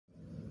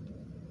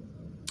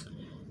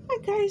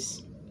right,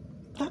 guys,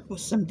 that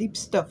was some deep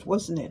stuff,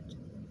 wasn't it?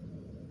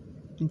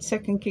 In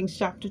 2 Kings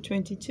chapter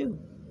 22.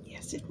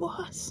 Yes, it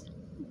was.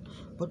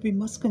 But we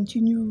must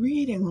continue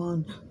reading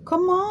on.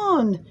 Come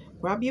on,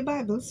 grab your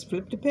Bibles,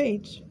 flip the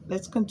page.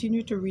 Let's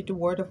continue to read the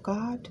Word of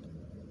God.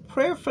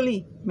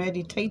 Prayerfully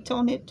meditate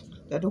on it,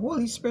 that the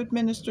Holy Spirit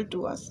minister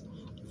to us.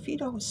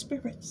 Feed our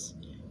spirits.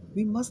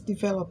 We must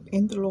develop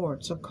in the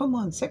Lord. So come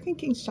on, 2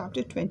 Kings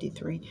chapter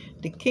 23,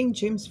 the King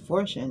James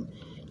Version.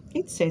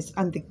 It says,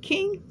 "And the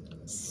king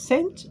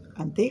sent,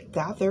 and they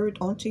gathered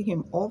unto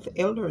him all the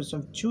elders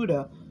of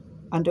Judah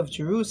and of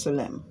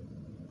Jerusalem.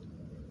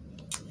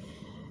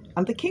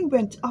 And the king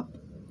went up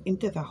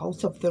into the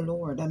house of the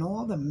Lord, and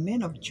all the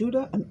men of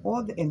Judah and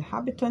all the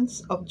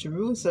inhabitants of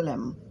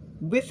Jerusalem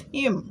with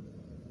him,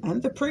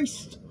 and the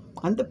priests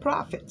and the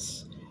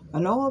prophets,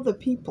 and all the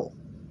people,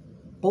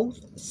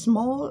 both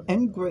small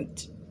and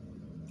great.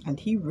 And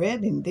he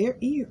read in their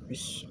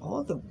ears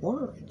all the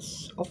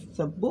words of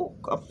the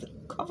book of the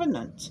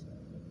covenant,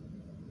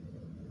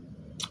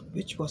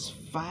 which was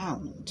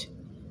found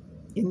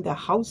in the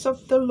house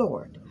of the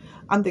Lord.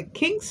 And the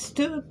king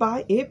stood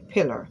by a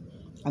pillar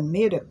and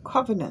made a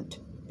covenant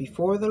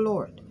before the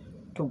Lord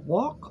to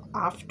walk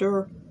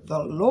after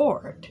the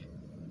Lord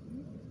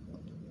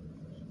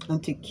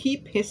and to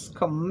keep his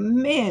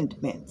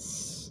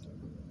commandments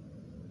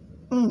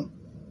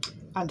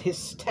and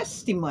his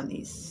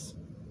testimonies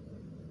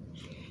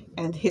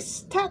and his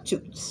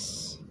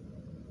statutes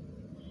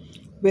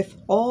with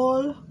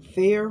all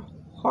their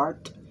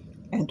heart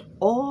and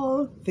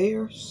all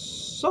their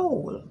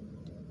soul,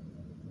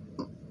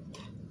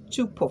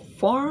 to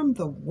perform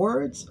the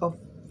words of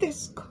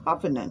this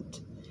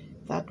covenant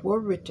that were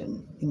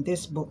written in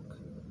this book.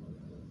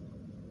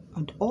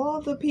 And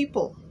all the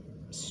people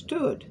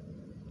stood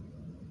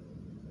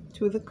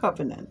to the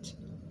covenant.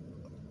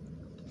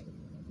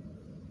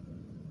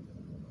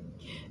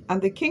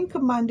 And the king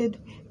commanded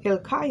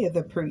Hilkiah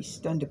the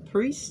priest, and the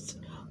priests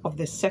of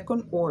the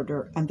second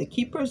order, and the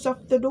keepers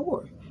of the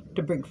door,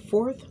 to bring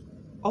forth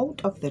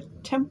out of the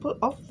temple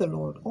of the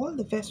Lord all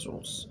the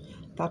vessels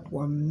that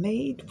were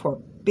made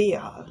for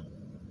Baal,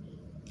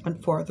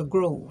 and for the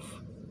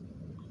grove,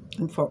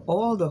 and for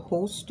all the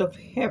host of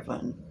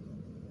heaven.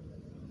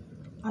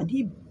 And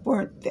he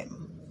burnt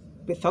them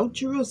without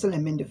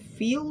Jerusalem in the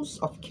fields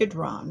of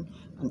Kidron,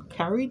 and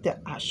carried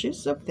the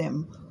ashes of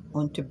them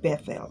unto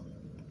Bethel.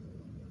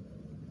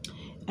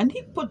 And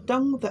he put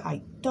down the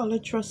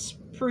idolatrous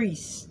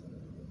priests,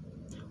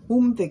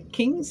 whom the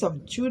kings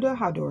of Judah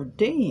had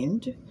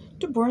ordained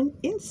to burn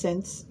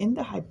incense in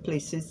the high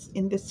places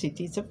in the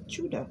cities of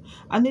Judah,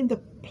 and in the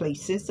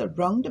places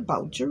round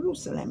about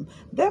Jerusalem,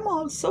 them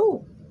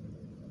also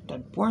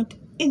that burnt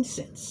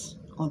incense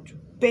unto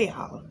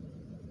Baal,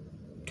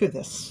 to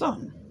the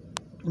sun,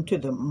 and to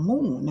the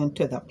moon, and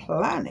to the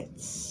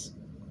planets,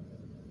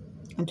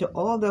 and to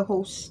all the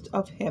hosts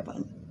of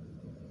heaven.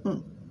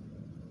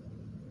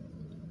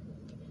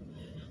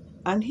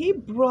 And he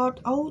brought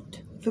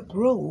out the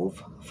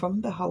grove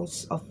from the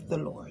house of the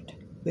Lord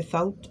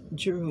without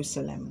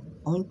Jerusalem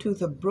unto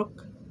the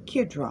brook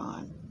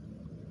Kidron,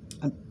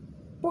 and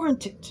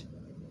burnt it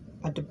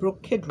at the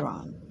brook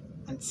Kidron,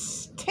 and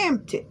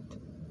stamped it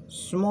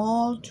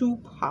small to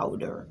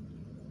powder,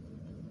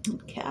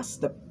 and cast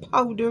the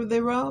powder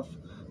thereof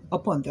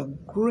upon the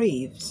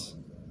graves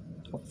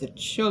of the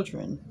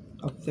children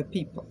of the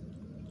people.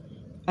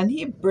 And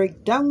he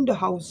brake down the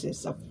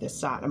houses of the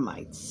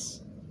Sodomites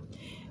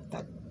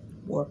that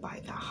were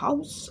by the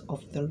house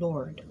of the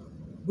Lord,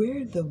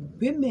 where the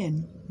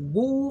women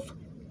wove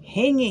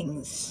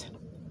hangings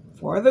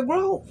for the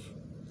grove.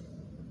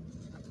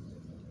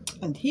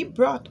 And he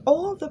brought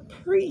all the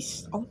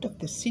priests out of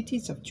the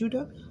cities of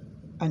Judah,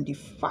 and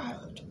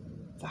defiled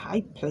the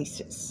high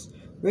places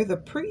where the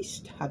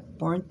priest had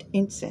burnt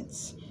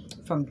incense,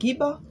 from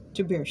Geba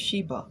to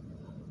Beersheba,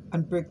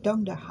 and brake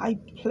down the high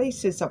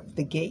places of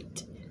the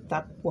gate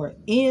that were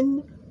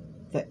in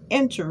the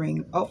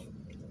entering of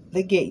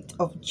the gate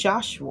of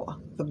Joshua,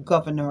 the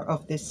governor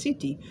of the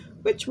city,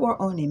 which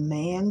were on a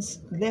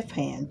man's left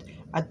hand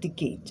at the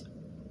gate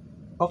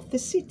of the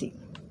city.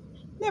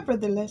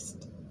 Nevertheless,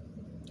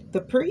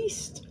 the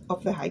priests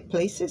of the high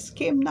places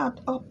came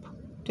not up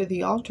to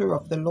the altar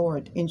of the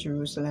Lord in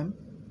Jerusalem,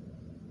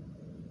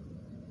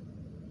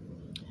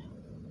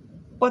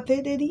 but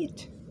they did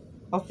eat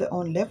of the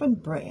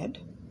unleavened bread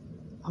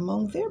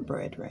among their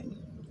brethren.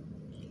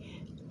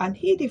 And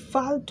he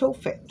defiled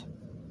Tophet,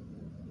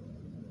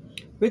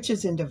 which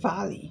is in the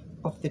valley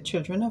of the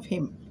children of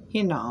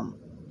Hinnom,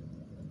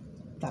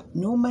 that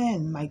no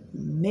man might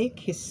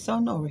make his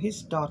son or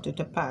his daughter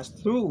to pass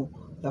through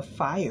the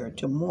fire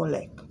to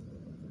Molech.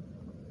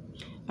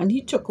 And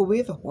he took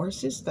away the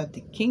horses that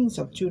the kings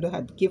of Judah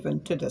had given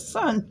to the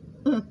sun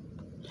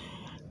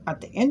at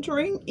the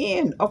entering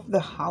in of the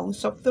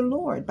house of the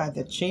Lord by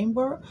the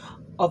chamber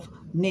of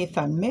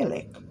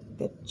Nathan-melech,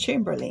 the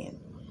chamberlain,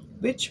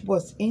 which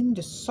was in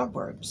the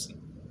suburbs,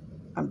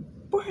 and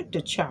burnt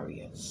the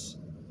chariots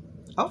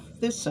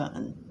of the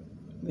sun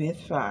with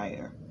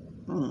fire.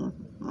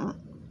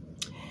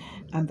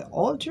 And the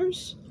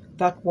altars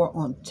that were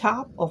on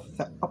top of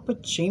the upper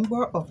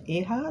chamber of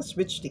Ahaz,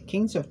 which the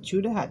kings of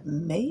Judah had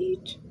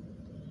made,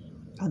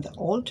 and the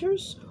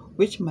altars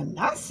which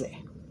Manasseh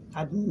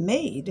had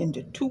made in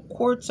the two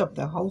courts of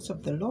the house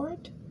of the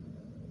Lord,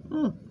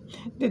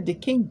 did the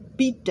king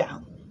beat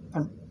down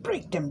and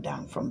break them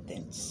down from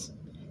thence,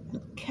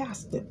 and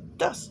cast the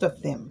dust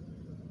of them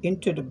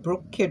into the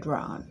brook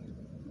Kidron.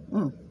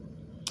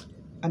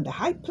 And the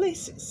high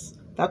places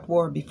that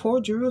were before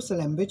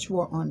Jerusalem, which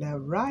were on the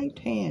right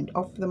hand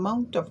of the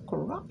mount of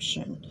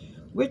corruption,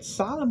 which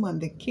Solomon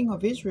the king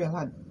of Israel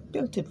had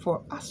built it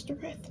for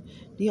Ashtoreth,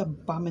 the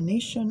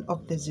abomination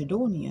of the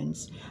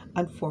Zidonians,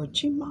 and for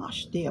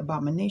Chemosh, the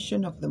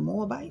abomination of the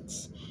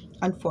Moabites,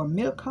 and for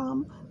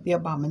Milcom, the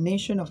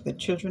abomination of the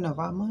children of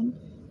Ammon,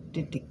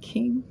 did the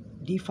king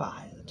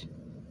defiled.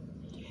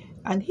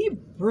 And he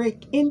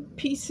brake in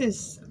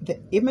pieces the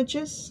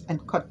images,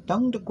 and cut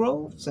down the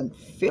groves, and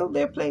filled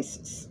their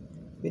places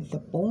with the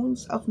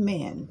bones of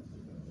men.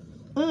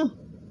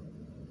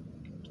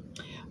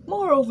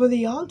 Moreover,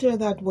 the altar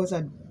that was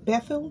at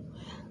Bethel,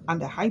 and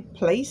the high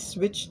place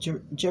which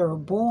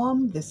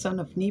Jeroboam the son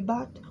of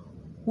Nebat,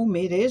 who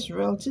made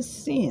Israel to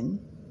sin,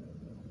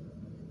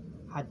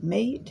 had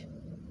made,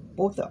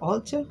 both the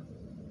altar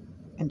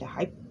and the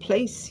high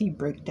place he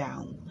brake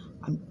down,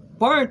 and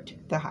burnt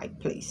the high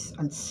place,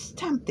 and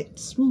stamped it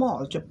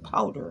small to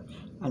powder,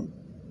 and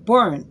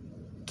burnt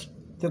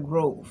the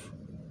grove.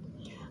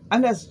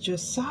 And as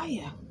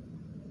Josiah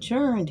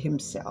turned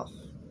himself,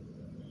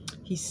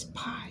 he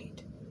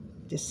spied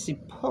the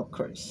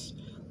sepulchres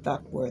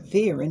that were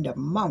there in the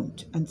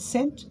mount, and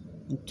sent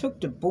and took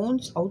the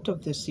bones out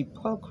of the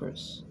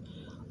sepulchres,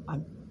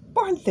 and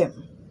burnt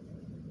them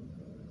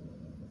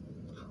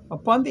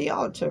upon the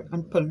altar,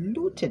 and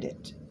polluted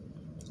it,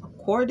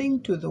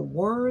 according to the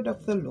word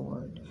of the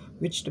Lord,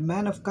 which the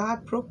man of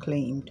God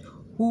proclaimed,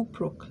 who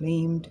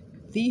proclaimed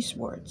these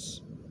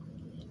words.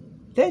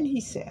 Then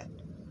he said,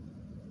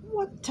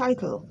 What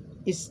title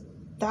is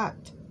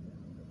that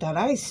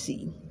I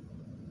see?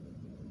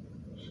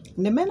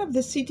 And the men of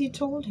the city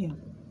told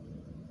him,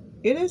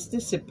 It is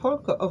the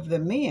sepulchre of the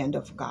man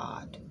of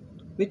God,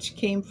 which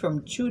came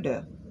from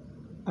Judah,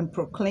 and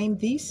proclaimed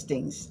these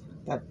things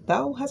that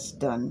thou hast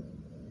done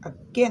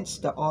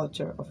against the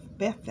altar of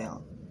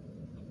Bethel.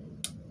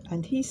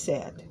 And he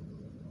said,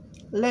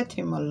 Let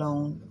him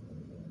alone.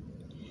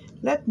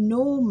 Let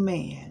no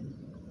man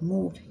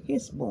move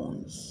his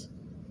bones.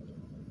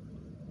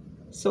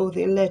 So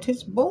they let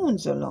his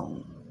bones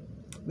alone,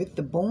 with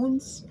the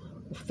bones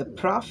of the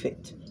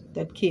prophet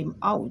that came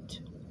out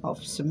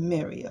of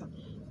Samaria,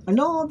 and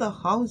all the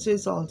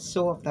houses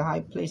also of the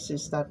high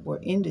places that were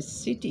in the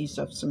cities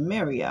of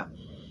Samaria,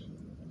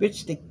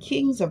 which the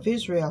kings of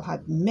Israel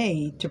had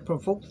made to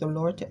provoke the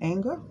Lord to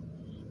anger,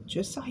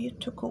 Josiah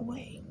took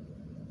away,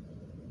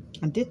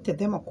 and did to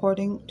them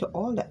according to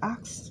all the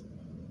acts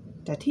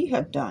that he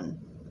had done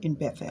in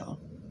Bethel.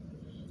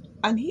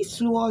 And he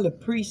slew all the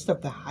priests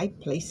of the high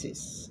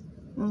places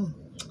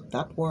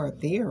that were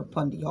there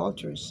upon the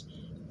altars,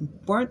 and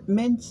burnt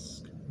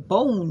men's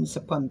bones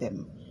upon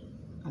them,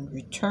 and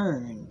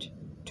returned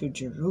to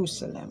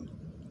Jerusalem.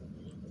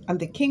 And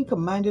the king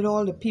commanded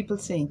all the people,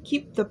 saying,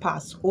 Keep the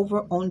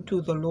Passover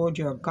unto the Lord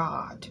your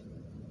God,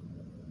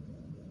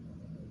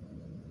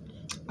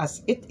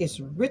 as it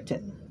is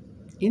written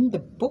in the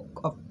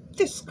book of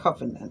this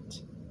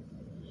covenant.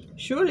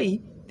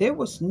 Surely there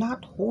was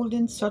not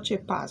holden such a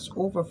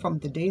Passover from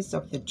the days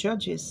of the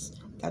judges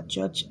that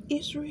judged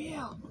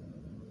Israel,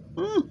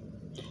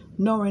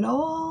 nor in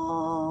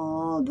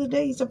all the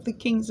days of the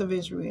kings of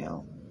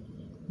Israel,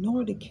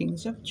 nor the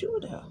kings of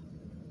Judah.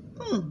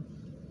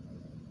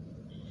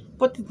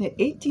 But in the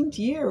 18th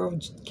year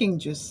of King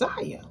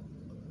Josiah,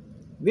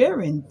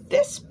 wherein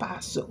this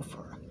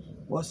Passover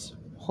was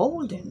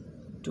holden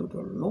to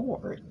the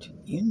Lord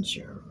in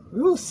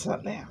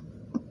Jerusalem.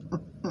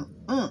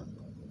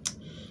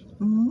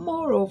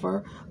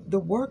 Moreover, the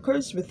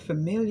workers with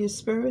familiar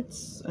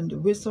spirits, and the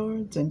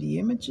wizards, and the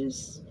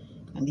images,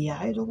 and the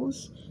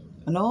idols,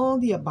 and all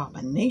the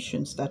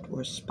abominations that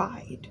were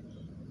spied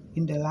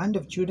in the land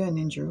of Judah and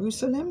in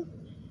Jerusalem,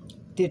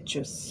 did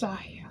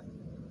Josiah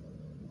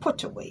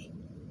put away,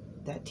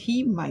 that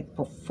he might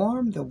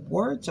perform the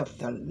words of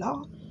the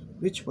law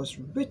which was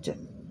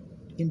written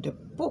in the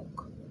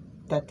book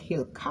that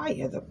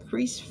Hilkiah the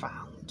priest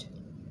found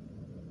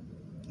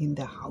in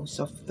the house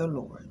of the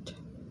Lord.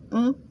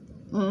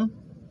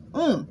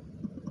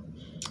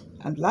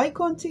 And like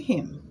unto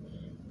him,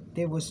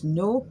 there was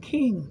no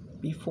king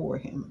before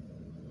him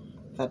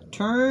that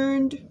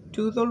turned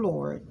to the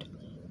Lord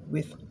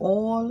with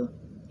all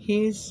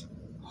his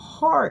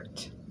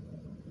heart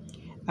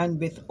and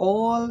with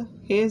all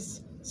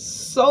his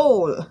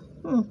soul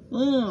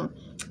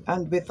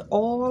and with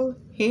all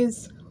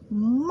his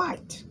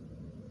might,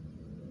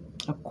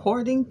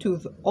 according to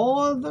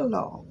all the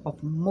law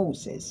of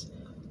Moses.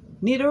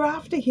 Neither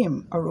after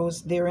him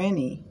arose there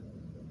any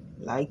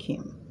like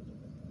him.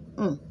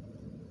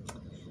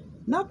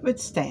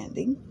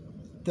 Notwithstanding,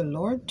 the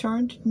Lord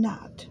turned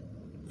not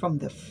from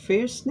the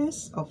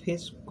fierceness of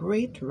his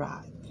great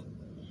wrath,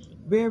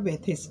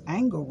 wherewith his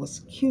anger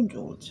was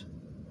kindled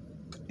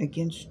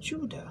against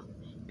Judah,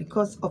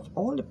 because of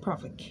all the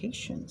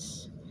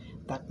provocations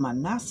that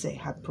Manasseh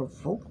had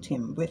provoked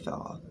him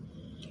withal.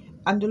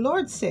 And the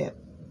Lord said,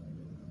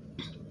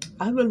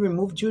 I will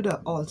remove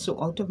Judah also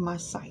out of my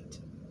sight,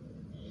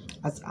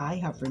 as I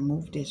have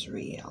removed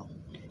Israel,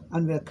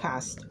 and will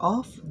cast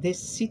off this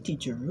city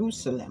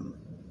Jerusalem,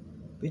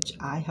 which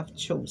I have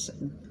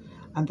chosen,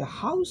 and the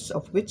house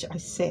of which I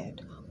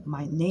said,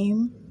 my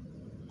name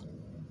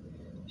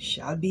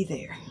shall be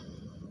there.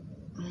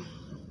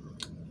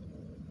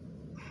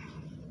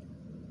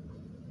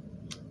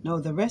 Now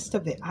the rest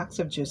of the acts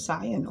of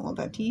Josiah and all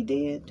that he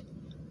did,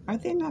 are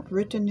they not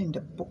written in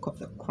the book of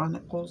the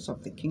Chronicles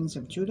of the kings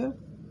of Judah?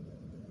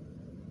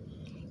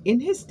 In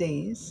his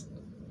days,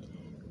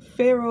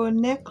 Pharaoh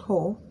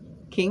Necho,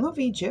 king of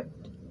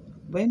Egypt,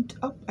 went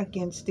up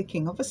against the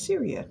king of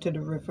Assyria to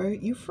the river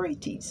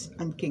Euphrates,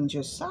 and King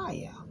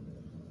Josiah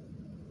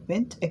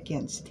went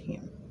against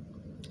him,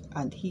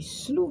 and he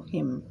slew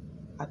him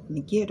at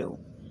Megiddo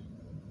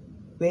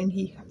when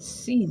he had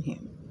seen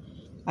him,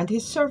 and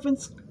his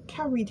servants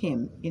carried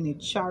him in a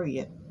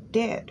chariot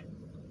dead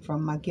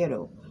from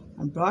Megiddo,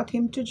 and brought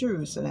him to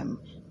Jerusalem,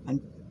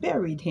 and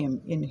buried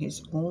him in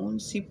his own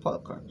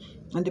sepulchre.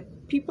 And the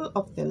people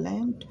of the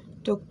land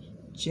took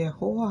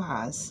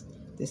Jehoahaz,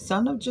 the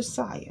son of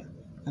Josiah,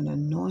 and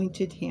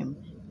anointed him,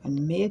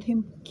 and made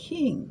him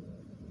king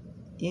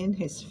in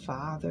his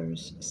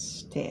father's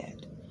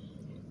stead.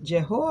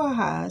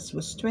 Jehoahaz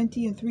was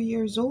 23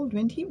 years old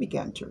when he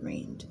began to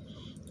reign,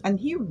 and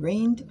he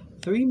reigned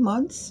 3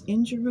 months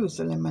in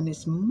Jerusalem, and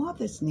his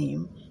mother's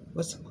name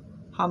was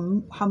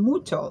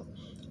Hamutal,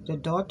 the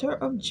daughter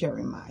of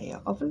Jeremiah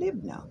of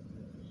Libnah.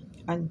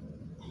 And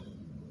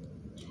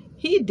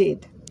he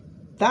did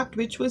that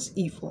which was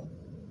evil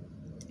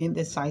in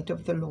the sight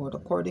of the Lord,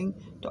 according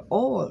to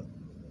all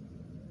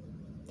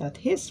that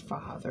his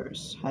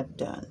fathers had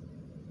done.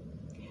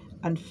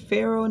 And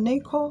Pharaoh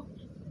Necho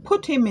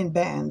put him in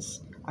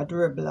bands at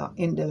Riblah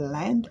in the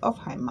land of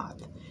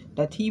Hamath,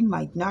 that he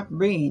might not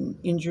reign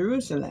in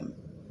Jerusalem.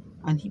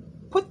 And he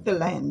put the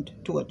land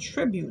to a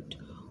tribute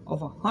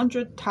of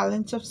 100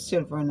 talents of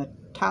silver and a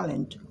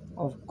talent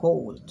of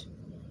gold.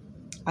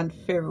 And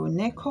Pharaoh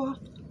Necho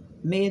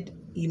made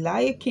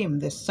Eliakim,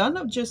 the son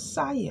of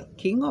Josiah,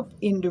 king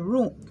in the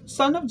room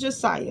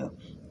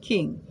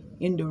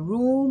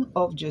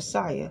of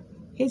Josiah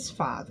his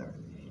father,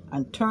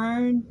 and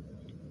turned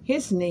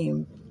his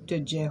name to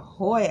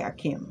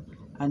Jehoiakim,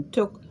 and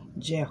took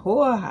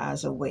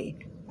Jehoahaz away,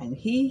 and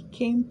he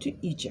came to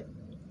Egypt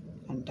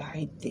and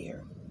died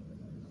there.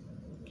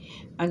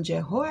 And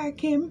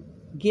Jehoiakim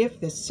gave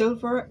the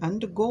silver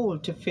and the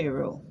gold to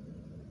Pharaoh,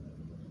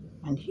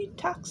 and he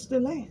taxed the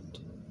land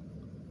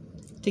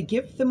to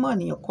give the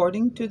money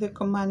according to the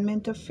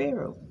commandment of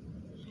Pharaoh.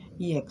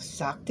 He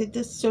exacted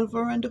the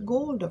silver and the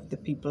gold of the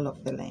people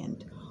of the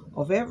land,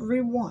 of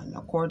every one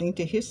according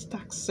to his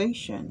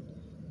taxation,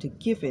 to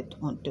give it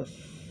unto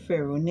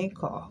Pharaoh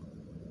Necho.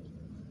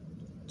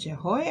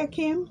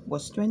 Jehoiakim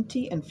was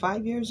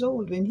 25 years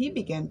old when he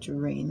began to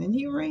reign, and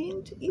he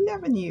reigned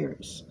 11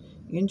 years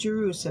in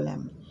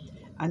Jerusalem.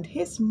 And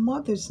his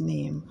mother's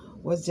name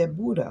was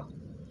Zebudah,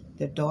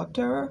 the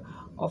daughter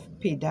of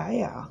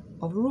Pedaiah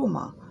of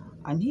Rumah,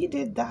 and he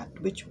did that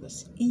which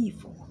was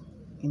evil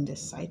in the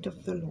sight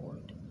of the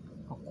Lord,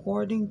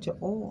 according to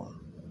all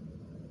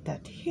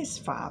that his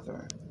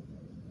father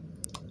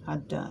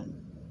had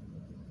done.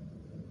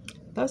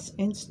 Thus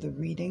ends the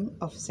reading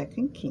of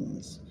 2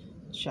 Kings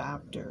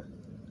chapter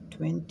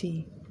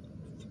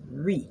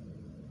 23.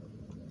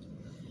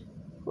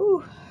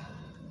 Ooh,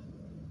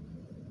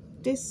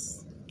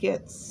 this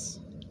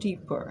gets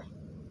deeper.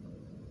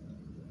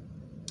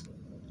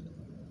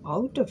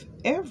 Out of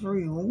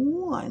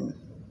everyone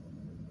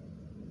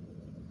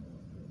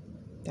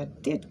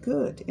that did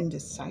good in the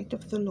sight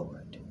of the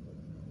Lord,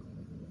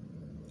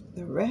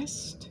 the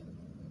rest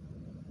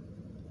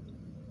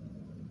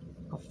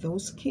of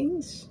those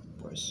kings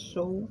were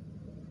so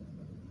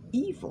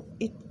evil.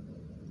 It's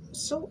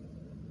so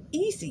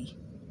easy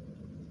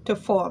to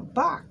fall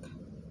back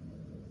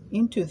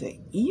into the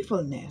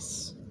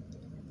evilness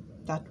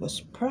that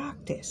was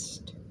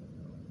practiced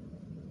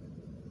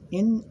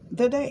in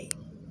the day.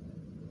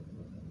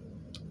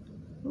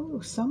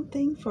 Ooh,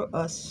 something for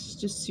us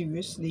to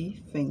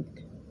seriously think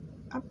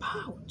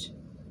about.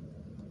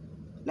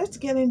 Let's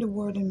get in the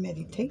Word and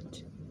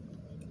meditate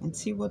and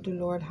see what the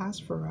Lord has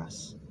for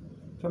us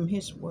from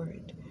His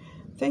Word.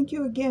 Thank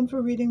you again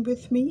for reading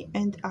with me,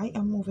 and I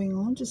am moving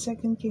on to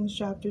 2 Kings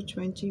chapter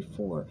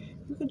 24.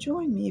 You could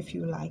join me if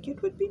you like.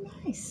 It would be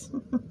nice.